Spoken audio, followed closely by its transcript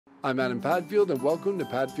I'm Adam Padfield and welcome to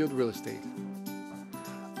Padfield Real Estate.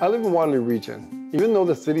 I live in Waterloo Region. Even though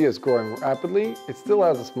the city is growing rapidly, it still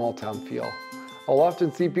has a small town feel. I'll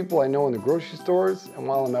often see people I know in the grocery stores and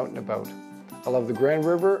while I'm out and about. I love the Grand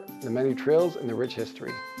River, the many trails, and the rich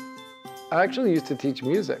history. I actually used to teach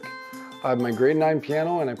music. I have my grade 9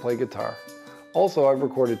 piano and I play guitar. Also, I've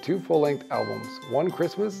recorded 2 full-length albums, one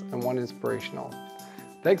Christmas and one inspirational.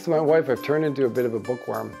 Thanks to my wife, I've turned into a bit of a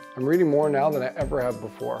bookworm. I'm reading more now than I ever have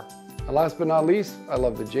before. And last but not least, I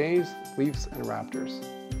love the Jays, Leafs, and Raptors.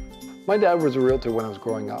 My dad was a realtor when I was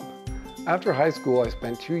growing up. After high school, I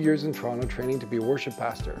spent 2 years in Toronto training to be a worship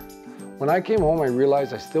pastor. When I came home, I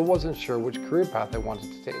realized I still wasn't sure which career path I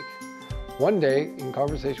wanted to take. One day, in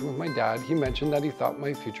conversation with my dad, he mentioned that he thought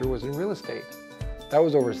my future was in real estate. That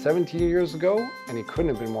was over 17 years ago, and he couldn't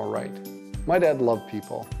have been more right. My dad loved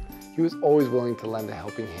people. He was always willing to lend a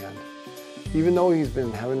helping hand. Even though he's been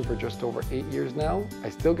in heaven for just over 8 years now, I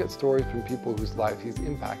still get stories from people whose lives he's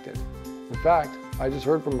impacted. In fact, I just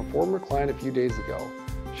heard from a former client a few days ago.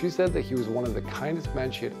 She said that he was one of the kindest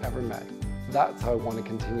men she had ever met. That's how I want to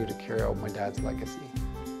continue to carry out my dad's legacy.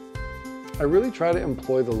 I really try to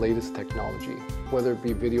employ the latest technology, whether it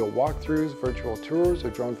be video walkthroughs, virtual tours, or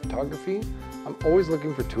drone photography. I'm always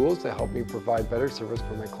looking for tools to help me provide better service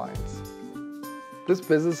for my clients. This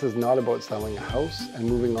business is not about selling a house and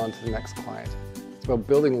moving on to the next client. It's about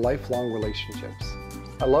building lifelong relationships.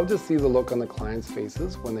 I love to see the look on the clients'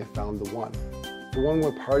 faces when they found the one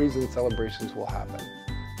where parties and celebrations will happen,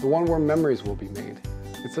 the one where memories will be made.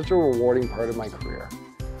 It's such a rewarding part of my career.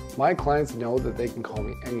 My clients know that they can call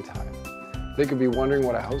me anytime. They could be wondering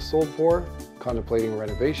what a house sold for, contemplating a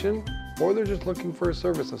renovation, or they're just looking for a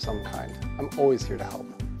service of some kind. I'm always here to help.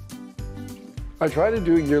 I try to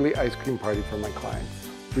do a yearly ice cream party for my clients.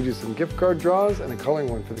 We do some gift card draws and a coloring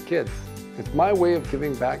one for the kids. It's my way of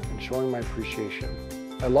giving back and showing my appreciation.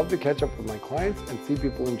 I love to catch up with my clients and see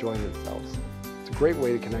people enjoying themselves. It's a great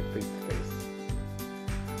way to connect face to face.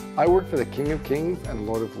 I work for the King of Kings and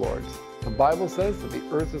Lord of Lords. The Bible says that the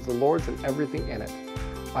earth is the Lord's and everything in it.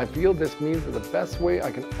 I feel this means that the best way I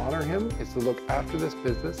can honor Him is to look after this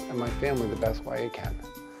business and my family the best way I can.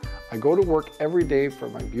 I go to work every day for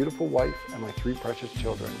my beautiful wife and my 3 precious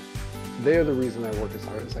children. They are the reason I work as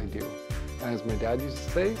hard as I do. And as my dad used to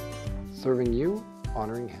say, serving you,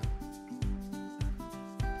 honoring Him.